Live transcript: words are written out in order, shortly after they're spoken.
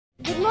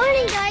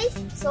morning, guys!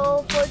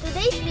 So for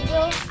today's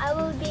video, I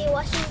will be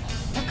washing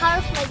the car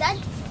of my dad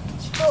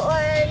to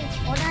earn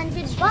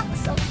 100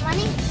 bucks of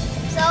money.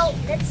 So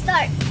let's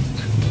start.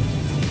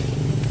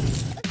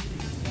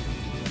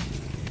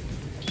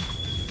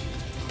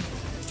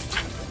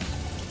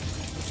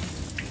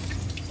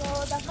 So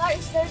the car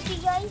is dirty,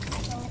 guys.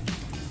 So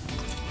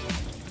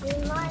we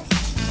must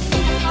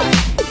clean the car.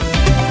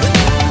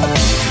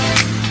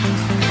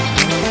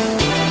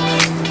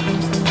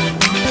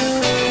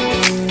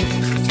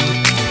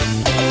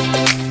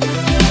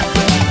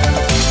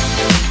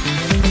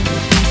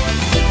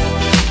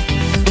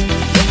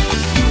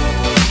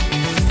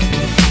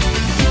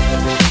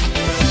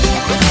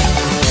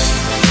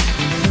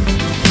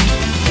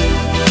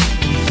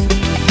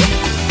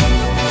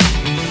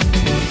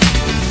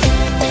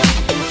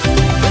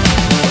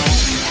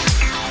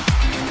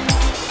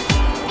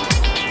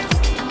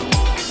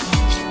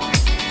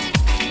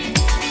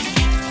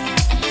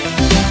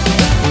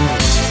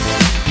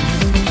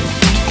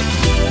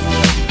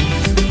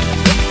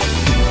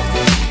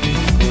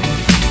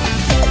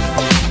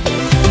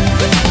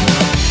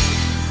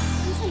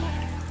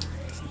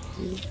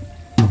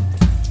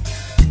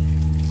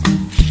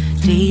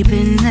 Deep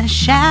in the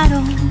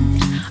shadows,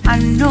 I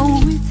know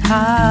it's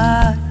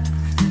hard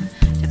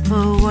to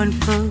put one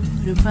foot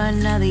in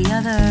front of the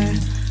other.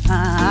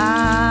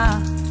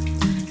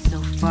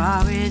 So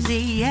far as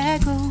the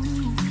echo,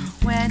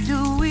 where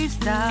do we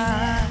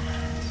start?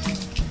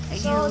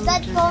 So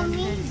Dad told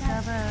me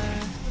that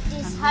it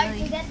is hard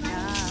to get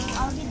money, so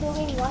I'll be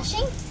doing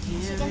washing,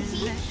 as you can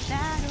see,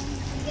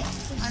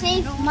 to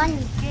save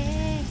money.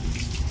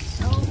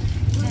 So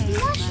we'll be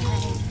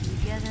washing.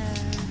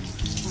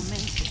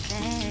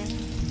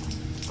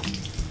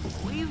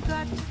 We've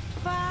got to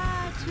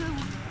fight to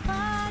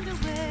find a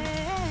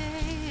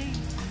way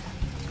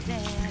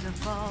that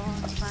of all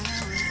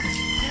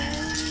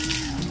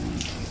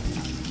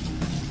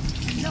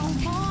no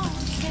more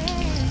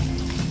pain.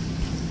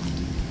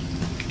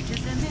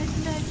 Just admit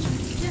that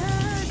you're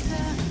just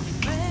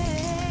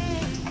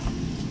afraid.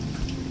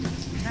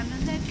 Time to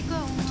let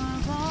go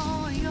of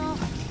all your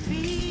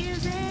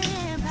fears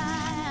and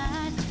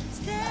pride.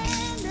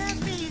 Stand up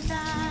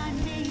beside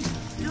me,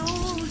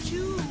 don't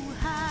you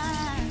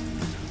hide.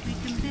 We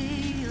can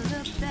build a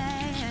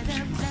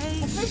better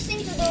place. The first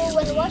thing to do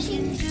when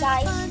washing,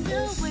 guys,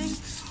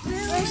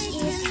 first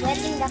is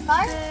wetting the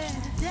car.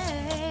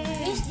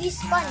 Use this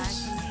sponge,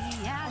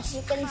 as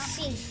you can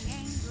see,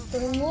 to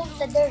remove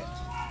the dirt.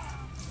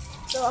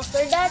 So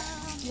after that,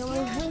 you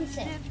will rinse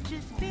it.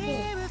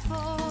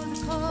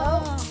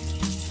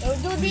 So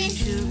do this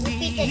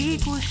repeatedly.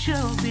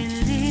 Should be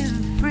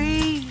living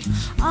free.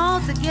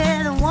 All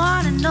together,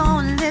 one and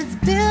all, let's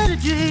build a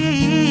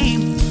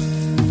dream.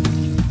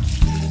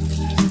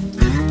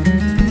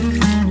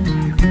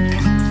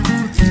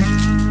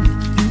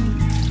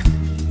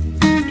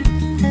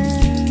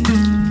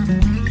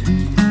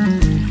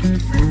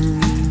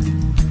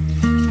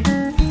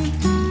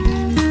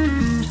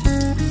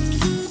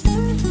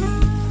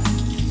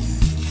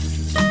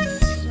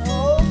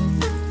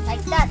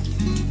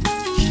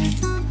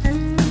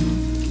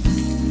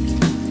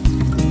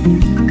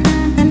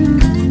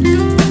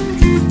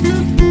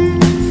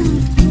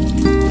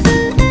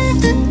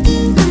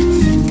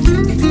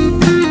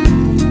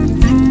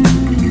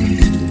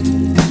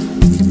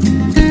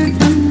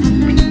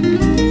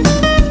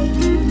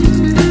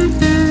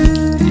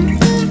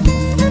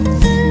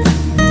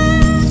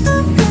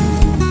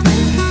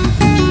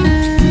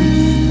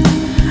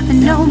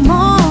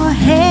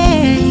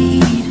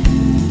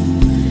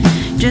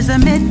 Just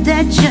admit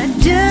that you're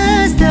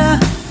just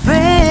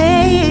afraid.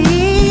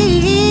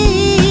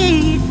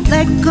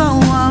 Let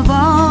go of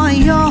all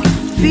your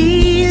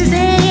fears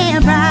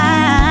and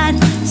pride.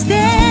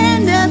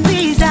 Stand up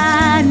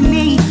beside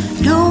me,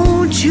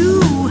 don't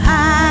you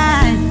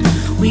hide.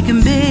 We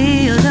can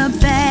build a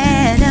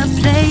better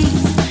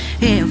place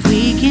if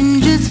we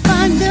can just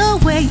find a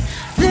way.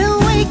 Then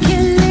we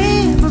can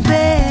live a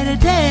better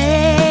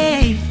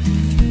day.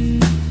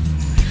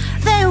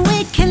 Then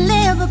we can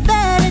live a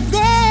better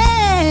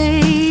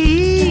day.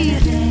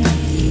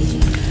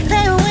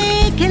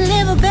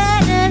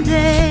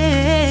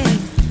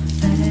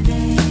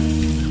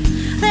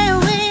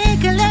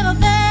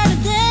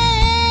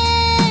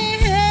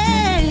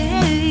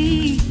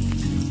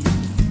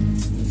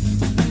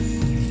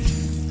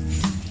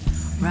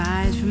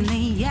 Rise from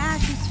the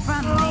ashes,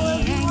 from the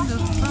anger,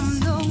 from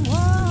the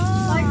war.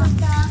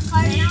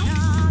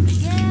 Come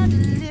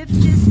together, lift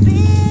your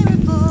spirit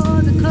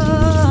for the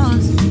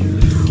cause.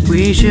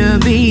 We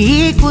should be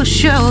equal,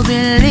 should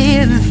be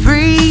living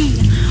free.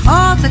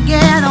 All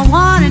together,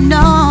 one and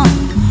all.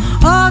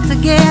 All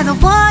together,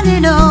 one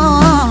and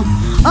all.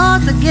 All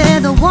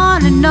together,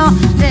 one and all.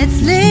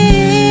 Let's live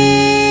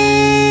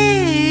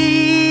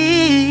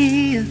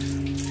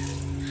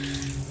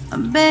a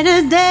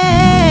better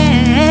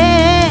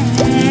day.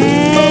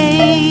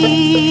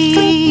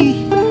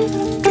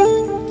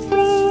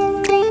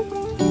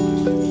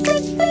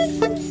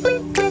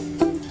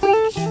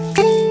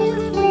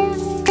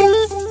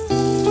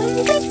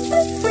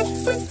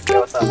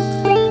 What's up?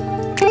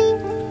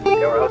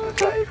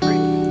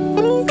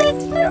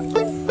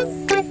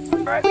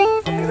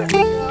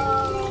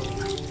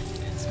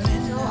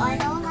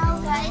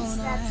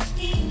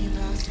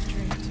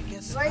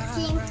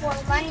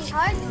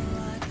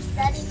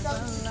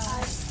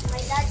 as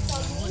my dad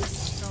told me.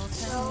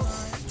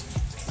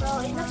 So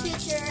in the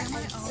future,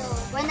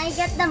 when I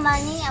get the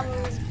money, I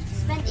will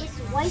spend it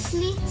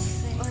wisely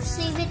or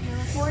save it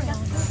for the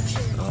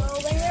future. So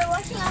when you're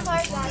washing a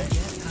car, guys,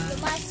 you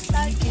must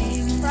start from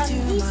this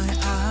portion.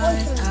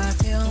 I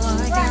feel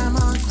like I'm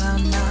on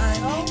cloud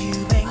nine.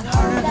 You've been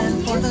harder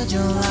than 4th of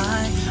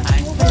July. I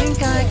think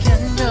I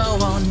can go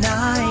all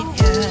night,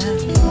 yeah.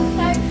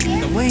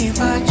 The way you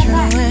bite your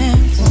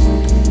lips,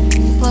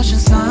 blush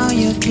and smile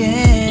you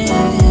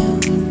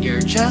give,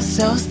 you're just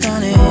so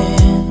stunning.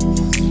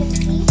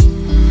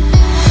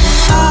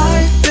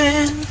 I've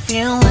been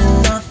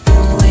feeling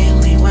nothing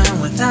lately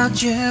when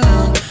without you.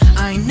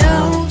 I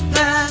know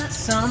that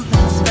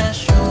something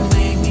special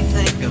made me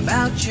think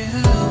about you.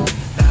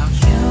 About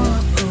you,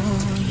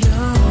 you.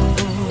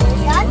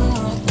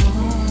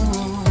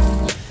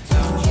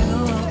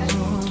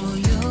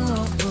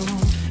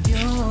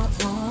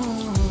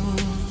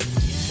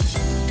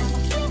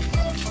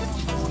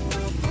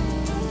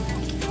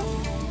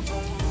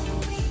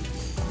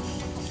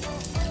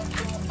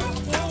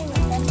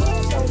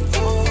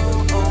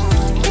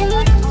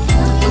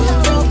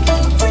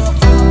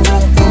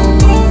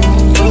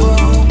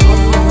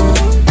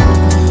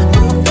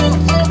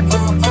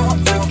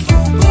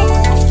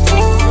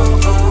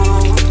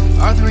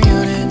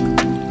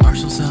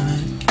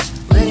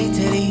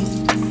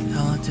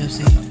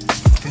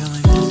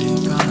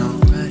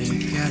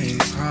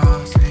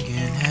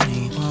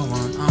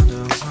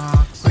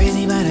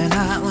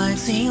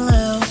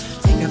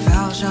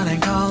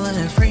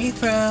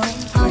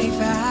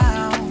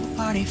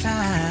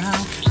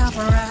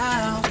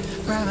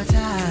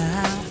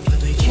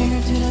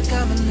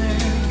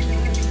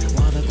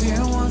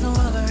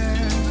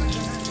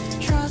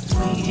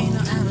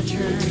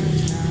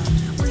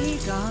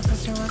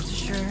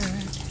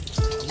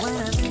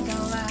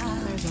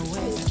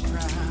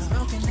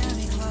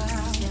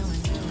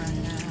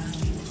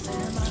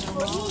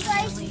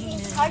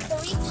 Hard to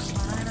reach.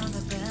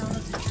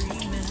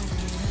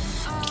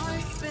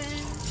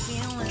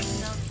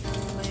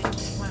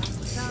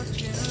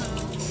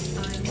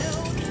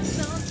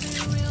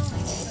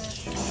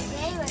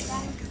 Okay, we're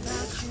done.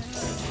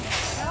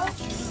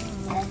 Okay,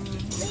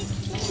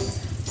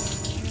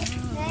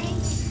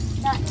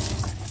 done.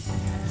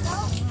 So,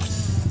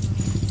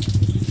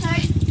 start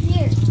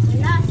here, the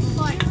last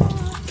part.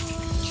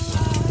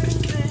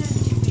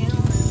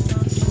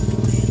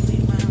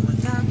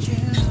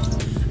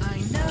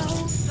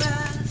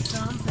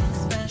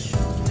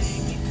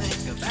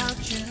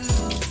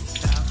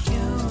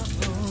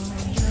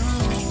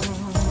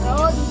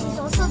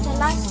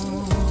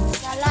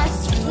 The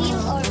last wheel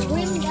or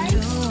rim, guys.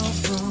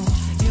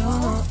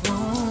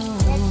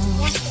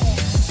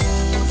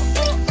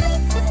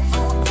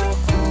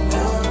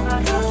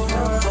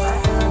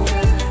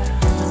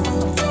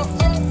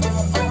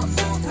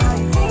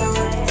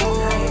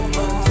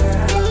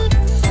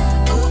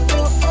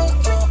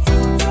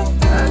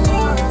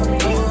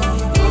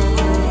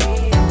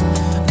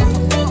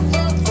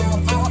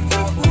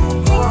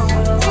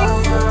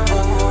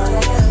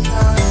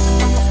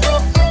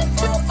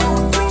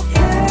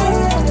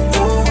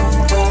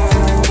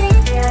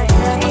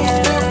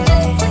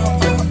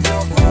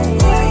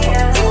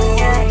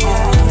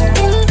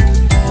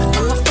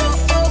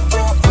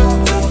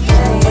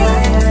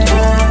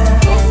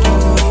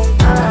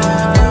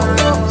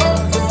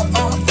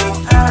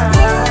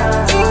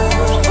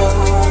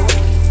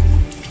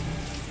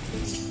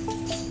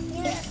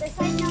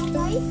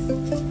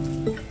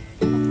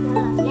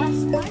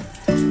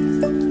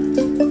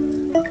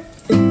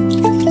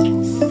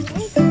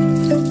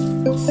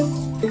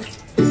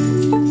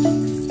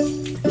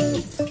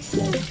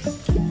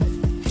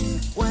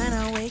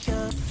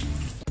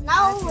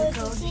 Now we'll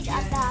proceed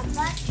at the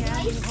back, guys. Here,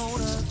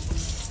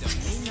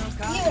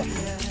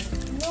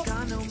 look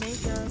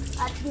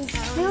at this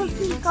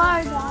filthy car,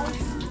 guys.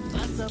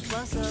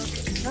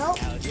 No,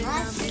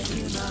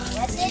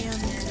 that's it. And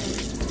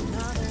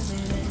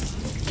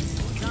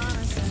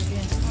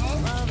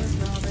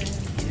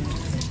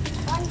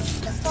punch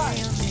the car,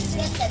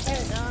 get the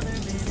dirt.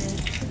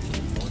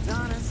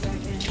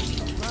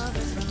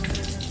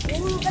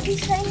 Ooh, look at this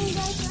shiny,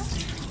 guys.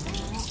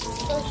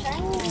 So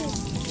shiny.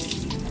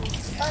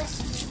 Because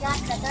we got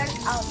the dirt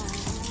out.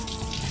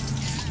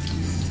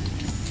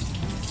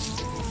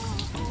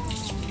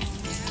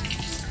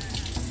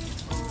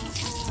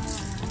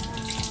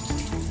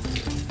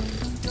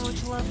 Don't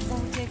love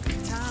won't take the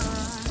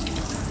time.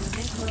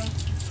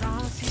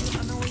 Promise you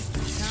I'm not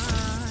wasting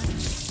time.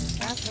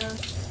 After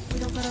we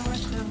don't gotta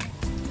rush now.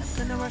 That's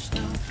gonna rush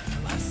now.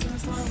 Life's in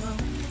slow-mo,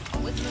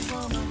 always in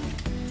slow-mo.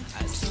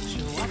 I still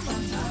show up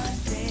on time.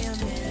 Stay a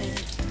minute,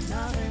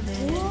 another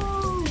minute.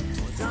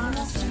 Hold on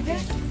a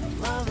second,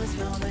 love is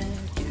moment.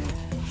 Yeah.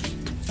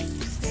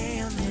 Stay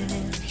a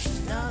minute,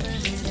 another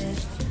minute.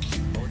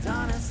 Hold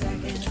on a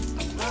second,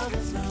 love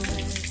is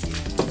moment.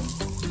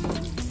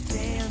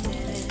 Stay a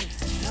minute,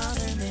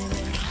 another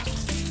minute.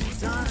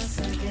 Hold on a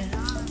second,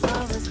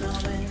 love is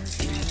moment.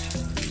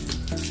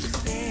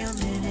 Stay a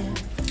minute,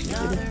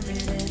 another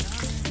minute.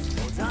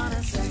 Hold on a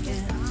second.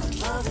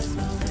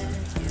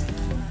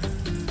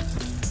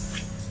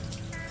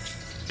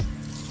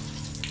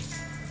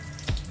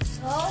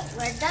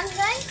 we're done,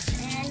 guys,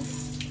 and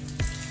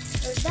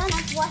we're done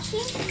at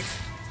washing.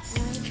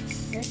 And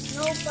there's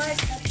no part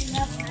that we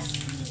have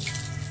actually.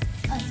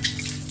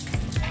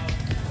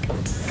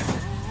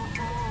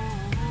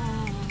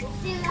 There's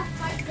still enough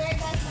part there,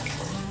 guys.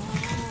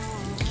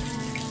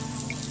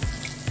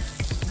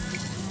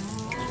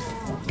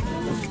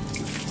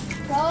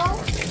 So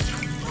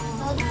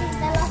this is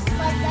the last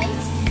part,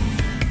 guys.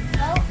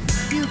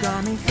 So You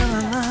got me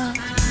feeling love,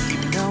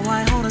 even though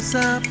I hold us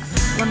up.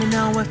 Let me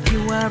know if you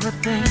ever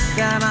think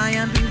that I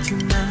am being too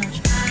much.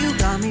 You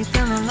got me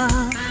feeling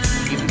love,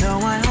 even though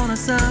I hold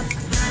us up.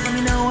 Let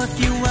me know if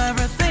you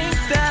ever think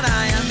that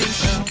I am being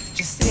so.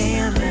 Just stay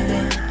a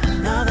minute,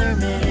 another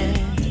minute.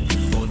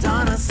 Hold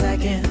on a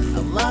second, I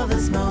love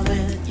this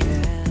moment,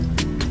 yeah.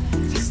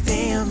 Just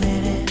stay a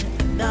minute,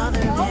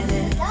 another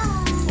minute.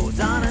 Hold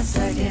on a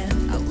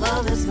second, I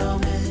love this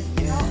moment,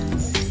 yeah.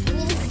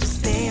 Just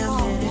stay a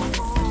minute,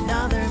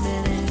 another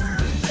minute.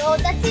 So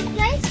that's it,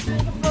 guys.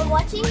 Thank you for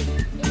watching.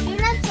 If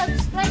you're not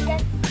subscribed, then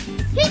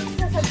hit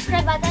the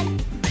subscribe button,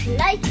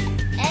 like,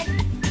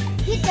 and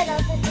hit the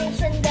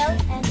notification bell.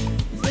 And see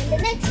you in the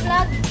next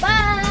vlog.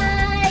 Bye!